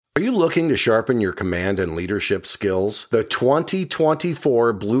Are you looking to sharpen your command and leadership skills? The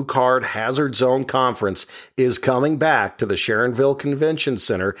 2024 Blue Card Hazard Zone Conference is coming back to the Sharonville Convention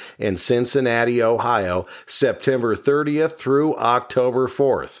Center in Cincinnati, Ohio, September 30th through October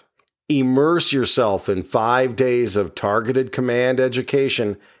 4th. Immerse yourself in 5 days of targeted command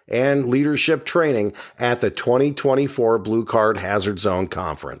education and leadership training at the 2024 Blue Card Hazard Zone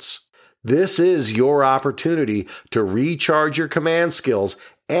Conference. This is your opportunity to recharge your command skills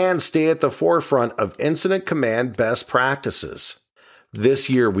and stay at the forefront of incident command best practices. This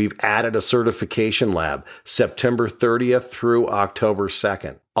year, we've added a certification lab, September 30th through October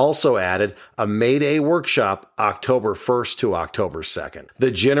 2nd. Also added a Mayday workshop, October 1st to October 2nd.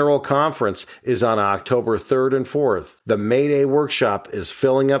 The General Conference is on October 3rd and 4th. The Mayday workshop is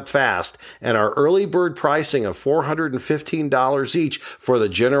filling up fast, and our early bird pricing of $415 each for the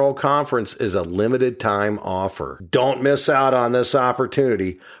General Conference is a limited time offer. Don't miss out on this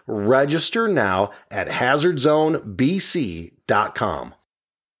opportunity. Register now at hazardzonebc.com.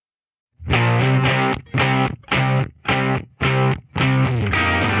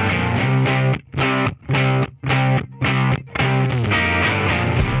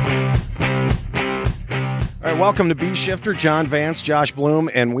 All right, welcome to B-Shifter. John Vance, Josh Bloom,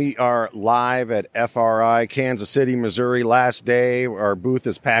 and we are live at FRI, Kansas City, Missouri. Last day. Our booth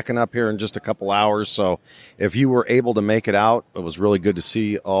is packing up here in just a couple hours, so if you were able to make it out, it was really good to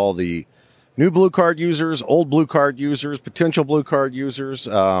see all the new Blue Card users, old Blue Card users, potential Blue Card users,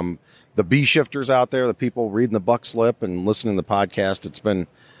 the B-Shifters out there, the people reading the buck slip and listening to the podcast. It's been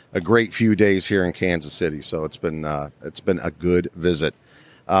a great few days here in Kansas City, so it's been a good visit.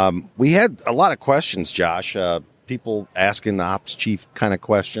 We had a lot of questions, Josh, people asking the ops chief kind of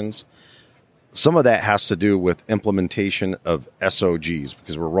questions. Some of that has to do with implementation of SOGs,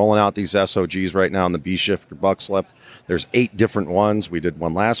 because we're rolling out these SOGs right now in the B-Shifter buck slip. There's 8 different ones. We did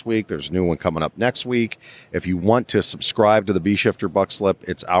one last week. There's a new one coming up next week. If you want to subscribe to the B-Shifter buck slip,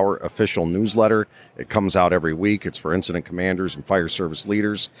 it's our official newsletter. It comes out every week. It's for incident commanders and fire service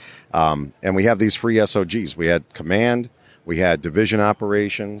leaders. And we have these free SOGs. We had command. We had division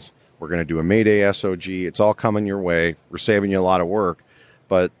operations. We're going to do a Mayday SOG. It's all coming your way. We're saving you a lot of work.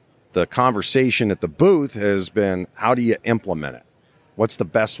 But the conversation at the booth has been, how do you implement it? What's the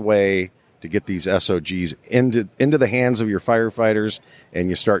best way to get these SOGs into the hands of your firefighters, and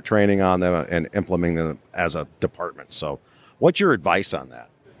you start training on them and implementing them as a department? So what's your advice on that?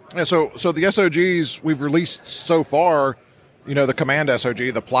 Yeah, so the SOGs we've released so far, you know, the command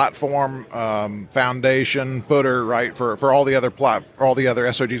SOG, the platform, foundation, footer, right, for all the other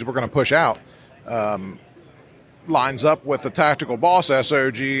SOGs we're going to push out, lines up with the tactical boss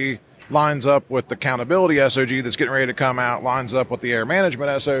SOG, lines up with the accountability SOG that's getting ready to come out, lines up with the air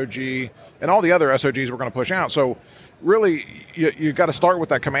management SOG, and all the other SOGs we're going to push out. So really, you got to start with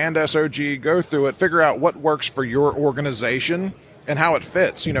that command SOG, go through it, figure out what works for your organization and how it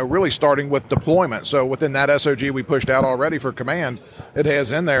fits, you know, really starting with deployment. So within that SOG we pushed out already for command, it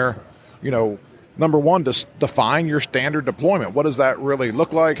has in there, you know, number one, to define your standard deployment. What does that really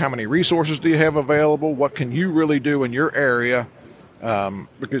look like? How many resources do you have available? What can you really do in your area?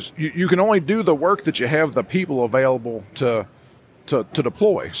 Because you can only do the work that you have the people available to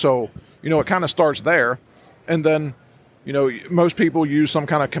deploy. So, you know, it kind of starts there. And then, you know, most people use some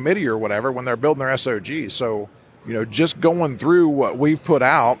kind of committee or whatever when they're building their SOG. So, you know, just going through what we've put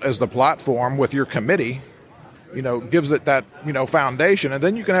out as the platform with your committee, you know, gives it that, you know, foundation. And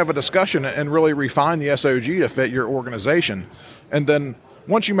then you can have a discussion and really refine the SOG to fit your organization. And then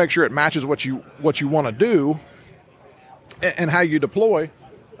once you make sure it matches what you want to do and how you deploy,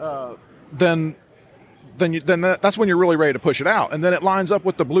 then that's when you're really ready to push it out. And then it lines up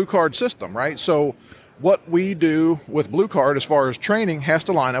with the Blue Card system, right? So what we do with Blue Card as far as training has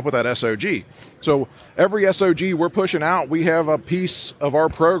to line up with that SOG. So every SOG we're pushing out, we have a piece of our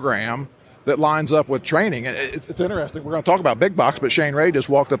program that lines up with training. And it's interesting. We're going to talk about big box, but Shane Ray just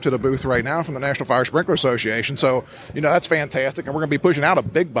walked up to the booth right now from the National Fire Sprinkler Association. So, you know, that's fantastic. And we're going to be pushing out a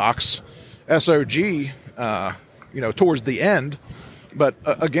big box SOG, you know, towards the end. But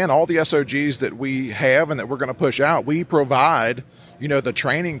again, all the SOGs that we have and that we're going to push out, we provide, you know, the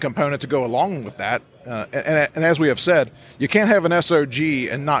training component to go along with that. And as we have said, you can't have an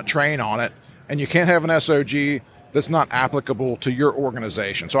SOG and not train on it. And you can't have an SOG that's not applicable to your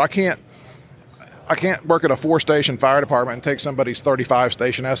organization. So I can't work at a 4-station fire department and take somebody's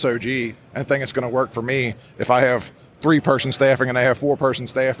 35-station SOG and think it's going to work for me if I have 3-person staffing and they have 4-person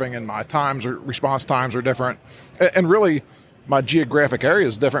staffing and my response times are different. And really, my geographic area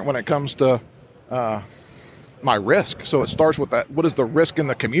is different when it comes to my risk. So it starts with that. What is the risk in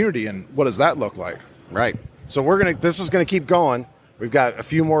the community and what does that look like? Right. So this is going to keep going. We've got a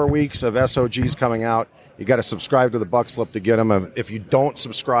few more weeks of SOGs coming out. You got to subscribe to the Buck Slip to get them. If you don't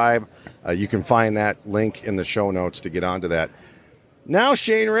subscribe, you can find that link in the show notes to get onto that. Now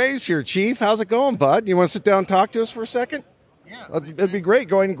Shane Ray's here, Chief. How's it going, bud? You want to sit down and talk to us for a second? Yeah. It'd be great.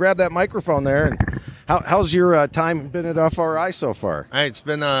 Go ahead and grab that microphone there. And how's your time been at FRI so far? Hey, it's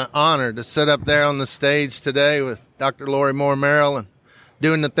been an honor to sit up there on the stage today with Dr. Lori Moore Merrill and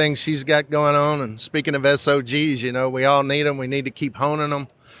doing the things she's got going on. And speaking of SOGs, you know, we all need them. We need to keep honing them.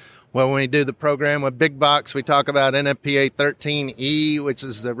 Well, when we do the program with Big Box, we talk about NFPA 13E, which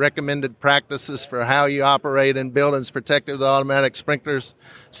is the recommended practices for how you operate in buildings protected with automatic sprinklers.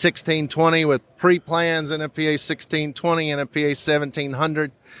 1620 with pre-plans, NFPA 1620, NFPA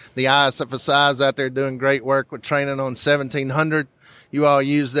 1700. The ISFSI's out there doing great work with training on 1700. You all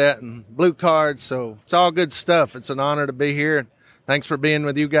use that in Blue Card, so it's all good stuff. It's an honor to be here. Thanks for being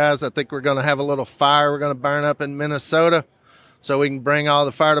with you guys. I think we're going to have a little fire we're going to burn up in Minnesota, so we can bring all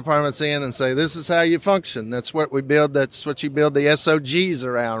the fire departments in and say, this is how you function. That's what we build. That's what you build the SOGs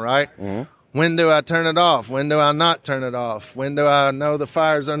around, right? Mm-hmm. When do I turn it off? When do I not turn it off? When do I know the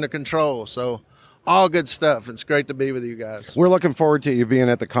fire's under control? So all good stuff. It's great to be with you guys. We're looking forward to you being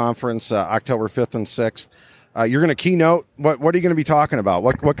at the conference October 5th and 6th. You're going to keynote. What are you going to be talking about?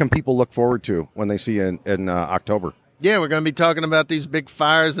 What can people look forward to when they see you in October? Yeah, we're going to be talking about these big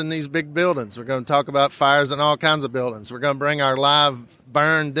fires in these big buildings. We're going to talk about fires in all kinds of buildings. We're going to bring our live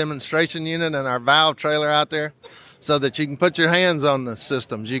burn demonstration unit and our valve trailer out there so that you can put your hands on the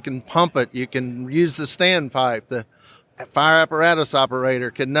systems. You can pump it. You can use the standpipe. The fire apparatus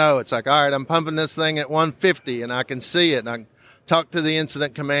operator can know. It's like, all right, I'm pumping this thing at 150 and I can see it. And I can talk to the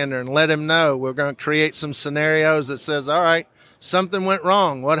incident commander and let him know. We're going to create some scenarios that says, all right, something went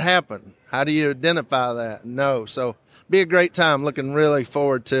wrong. What happened? How do you identify that? No. So be a great time. Looking really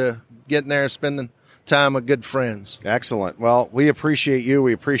forward to getting there, spending time with good friends. Excellent. Well, we appreciate you.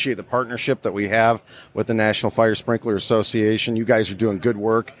 We appreciate the partnership that we have with the National Fire Sprinkler Association. You guys are doing good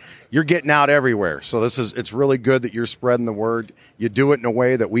work. You're getting out everywhere. So it's really good that you're spreading the word. You do it in a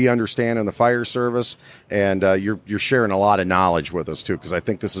way that we understand in the fire service, and you're sharing a lot of knowledge with us too, because I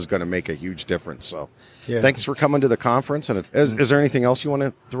think this is going to make a huge difference. So thanks for coming to the conference. And is there anything else you want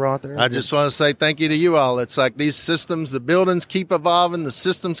to throw out there? I just want to say thank you to you all. It's like these systems, the buildings keep evolving, the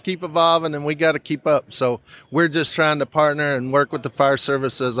systems keep evolving, and we got to keep up. So we're just trying to partner and work with the fire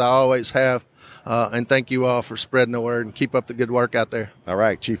service as I always have. And thank you all for spreading the word and keep up the good work out there. All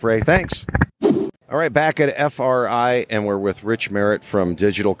right, Chief Ray, thanks. All right, back at FRI, and we're with Rich Merritt from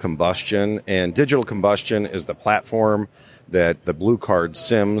Digital Combustion. And Digital Combustion is the platform that the Blue Card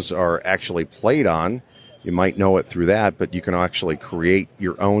sims are actually played on. You might know it through that, but you can actually create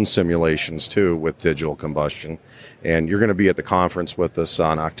your own simulations too with Digital Combustion. And you're going to be at the conference with us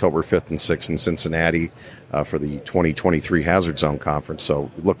on October 5th and 6th in Cincinnati for the 2023 Hazard Zone Conference.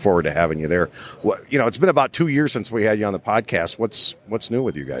 So we look forward to having you there. Well, it's been about 2 years since we had you on the podcast. What's new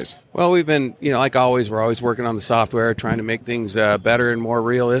with you guys? Well, we've been, like always, we're always working on the software, trying to make things better and more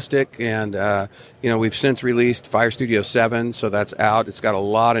realistic. And, we've since released Fire Studio 7, so that's out. It's got a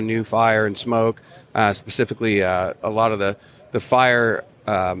lot of new fire and smoke. Specifically, a lot of the fire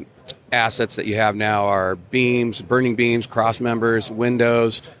assets that you have now are beams, burning beams, cross members,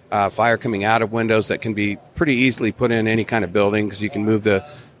 windows, fire coming out of windows that can be pretty easily put in any kind of building because you can move the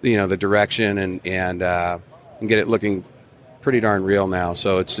direction and get it looking pretty darn real now.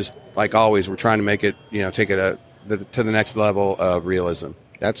 So it's just like always, we're trying to make it, take it to the next level of realism.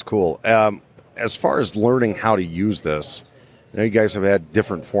 That's cool. As far as learning how to use this, you guys have had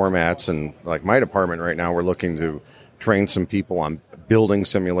different formats, and like my department right now, we're looking to train some people on building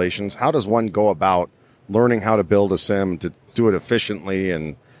simulations. How does one go about learning how to build a sim to do it efficiently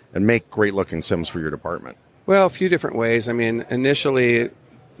and make great-looking sims for your department? Well, a few different ways. I mean, initially,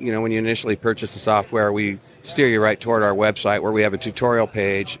 when you initially purchase the software, we steer you right toward our website where we have a tutorial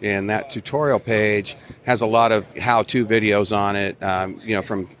page, and that tutorial page has a lot of how-to videos on it,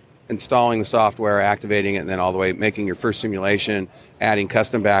 from installing the software, activating it, and then all the way making your first simulation, adding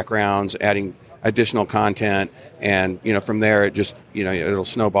custom backgrounds, adding additional content, and from there it just it'll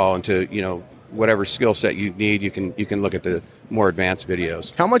snowball into whatever skill set you need. You can look at the more advanced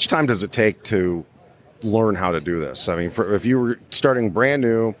videos. How much time does it take to learn how to do this? I mean, if you were starting brand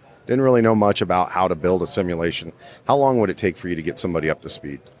new, didn't really know much about how to build a simulation, how long would it take for you to get somebody up to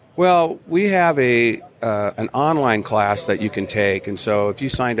speed? Well, we have an online class that you can take, and so if you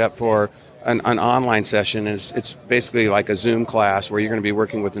signed up for an online session, it's basically like a Zoom class where you're going to be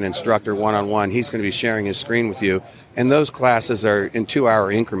working with an instructor one-on-one. He's going to be sharing his screen with you, and those classes are in 2-hour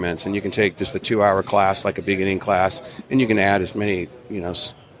increments, and you can take just a 2-hour class like a beginning class, and you can add as many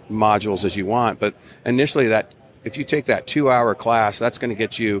modules as you want. But initially that if you take that 2-hour class, that's going to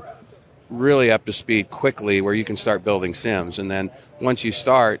get you really up to speed quickly where you can start building sims. And then once you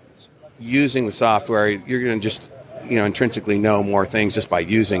start using the software, you're going to just, intrinsically know more things just by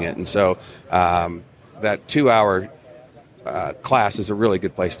using it. And so that 2-hour class is a really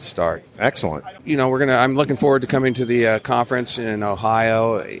good place to start. Excellent. I'm looking forward to coming to the conference in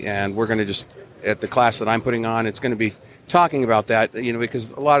Ohio, and we're going to just, at the class that I'm putting on, it's going to be talking about that, because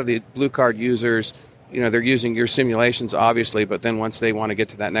a lot of the Blue Card users, they're using your simulations, obviously, but then once they want to get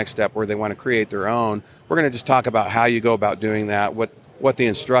to that next step where they want to create their own, we're going to just talk about how you go about doing that, what the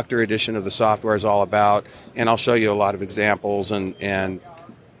instructor edition of the software is all about, and I'll show you a lot of examples and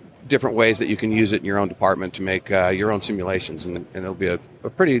different ways that you can use it in your own department to make your own simulations, and it'll be a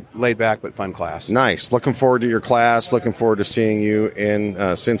pretty laid-back but fun class. Nice. Looking forward to your class. Looking forward to seeing you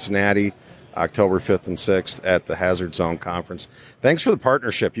in Cincinnati, October 5th and 6th at the Hazard Zone Conference. Thanks for the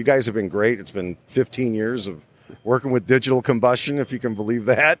partnership. You guys have been great. It's been 15 years of working with Digital Combustion, if you can believe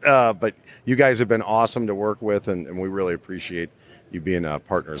that. But you guys have been awesome to work with, and we really appreciate you being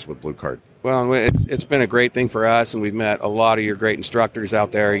partners with Blue Card. Well, it's been a great thing for us, and we've met a lot of your great instructors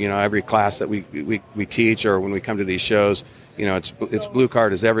out there. Every class that we teach or when we come to these shows, it's Blue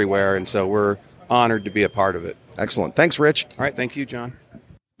Card is everywhere, and so we're honored to be a part of it. Excellent. Thanks, Rich. All right. Thank you, John.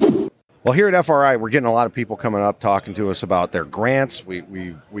 Well, here at FRI, we're getting a lot of people coming up talking to us about their grants.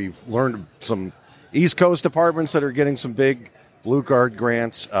 We've learned some East Coast departments that are getting some big Blue Card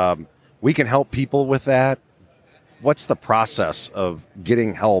grants. We can help people with that. What's the process of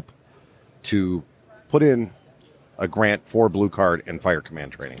getting help to put in a grant for Blue Card and Fire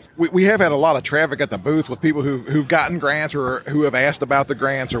Command training? We have had a lot of traffic at the booth with people who've gotten grants or who have asked about the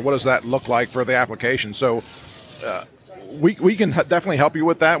grants or what does that look like for the application. So we can definitely help you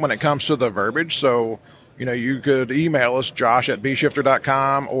with that when it comes to the verbiage. So, you could email us,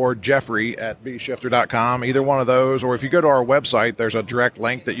 josh@bshifter.com or jeffrey@bshifter.com, either one of those. Or if you go to our website, there's a direct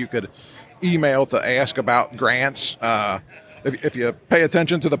link that you could email to ask about grants. If you pay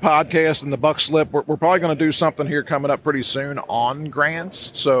attention to the podcast and the buck slip, we're probably going to do something here coming up pretty soon on grants.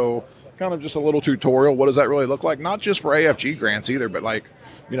 So kind of just a little tutorial. What does that really look like? Not just for AFG grants either, but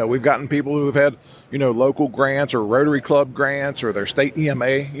we've gotten people who have had, local grants or Rotary Club grants or their state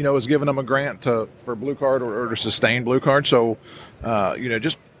EMA, has given them a grant for Blue Card or to sustain Blue Card. So,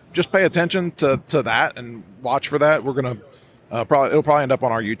 just pay attention to that and watch for that. We're going to it'll probably end up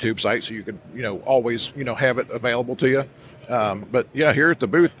on our YouTube site, so you could, always, have it available to you. But yeah, here at the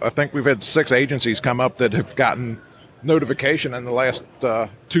booth, I think we've had 6 agencies come up that have gotten notification in the last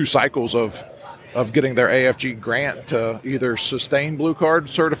 2 cycles of getting their AFG grant to either sustain Blue Card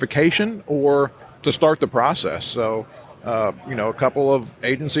certification or to start the process. So, a couple of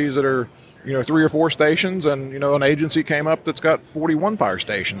agencies that are, 3 or 4 stations, and, an agency came up that's got 41 fire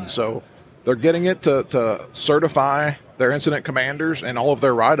stations. So they're getting it to certify their incident commanders and all of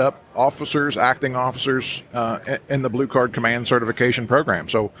their write-up officers, acting officers in the Blue Card Command certification program.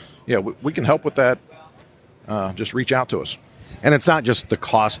 So, yeah, we can help with that. Just reach out to us. And it's not just the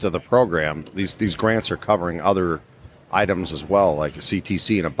cost of the program. These grants are covering other items as well, like a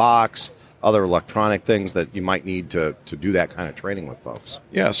CTC in a box, other electronic things that you might need to do that kind of training with folks.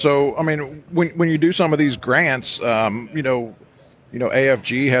 Yeah, so, I mean, when you do some of these grants, AFG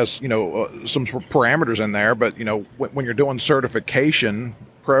has, some parameters in there, but, when you're doing certification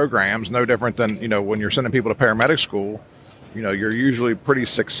programs, no different than, when you're sending people to paramedic school, you're usually pretty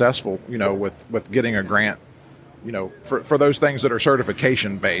successful, with getting a grant, for those things that are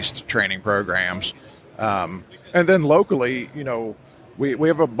certification-based training programs. And then locally, we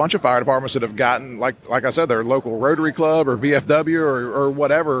have a bunch of fire departments that have gotten, like I said, their local Rotary Club or VFW or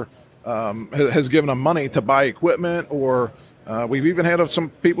whatever has given them money to buy equipment, or we've even had some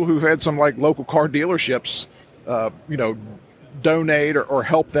people who've had some local car dealerships, donate or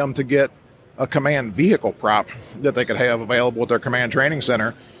help them to get a command vehicle prop that they could have available at their command training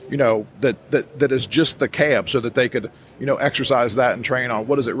center, that is just the cab, so that they could, exercise that and train on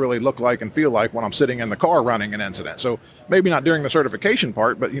what does it really look like and feel like when I'm sitting in the car running an incident. So maybe not during the certification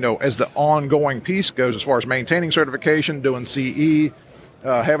part, but, as the ongoing piece goes, as far as maintaining certification, doing CE,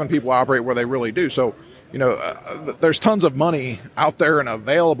 having people operate where they really do. So, there's tons of money out there and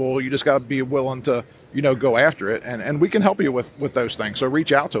available. You just got to be willing to, go after it. And we can help you with those things. So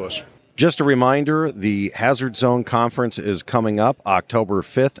reach out to us. Just a reminder, the Hazard Zone Conference is coming up October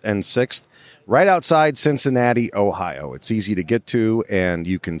 5th and 6th, right outside Cincinnati, Ohio. It's easy to get to, and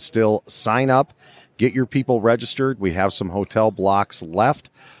you can still sign up, get your people registered. We have some hotel blocks left.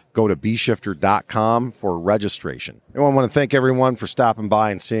 Go to bshifter.com for registration. And I want to thank everyone for stopping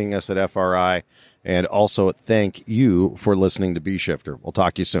by and seeing us at FRI, and also thank you for listening to B Shifter. We'll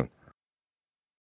talk to you soon.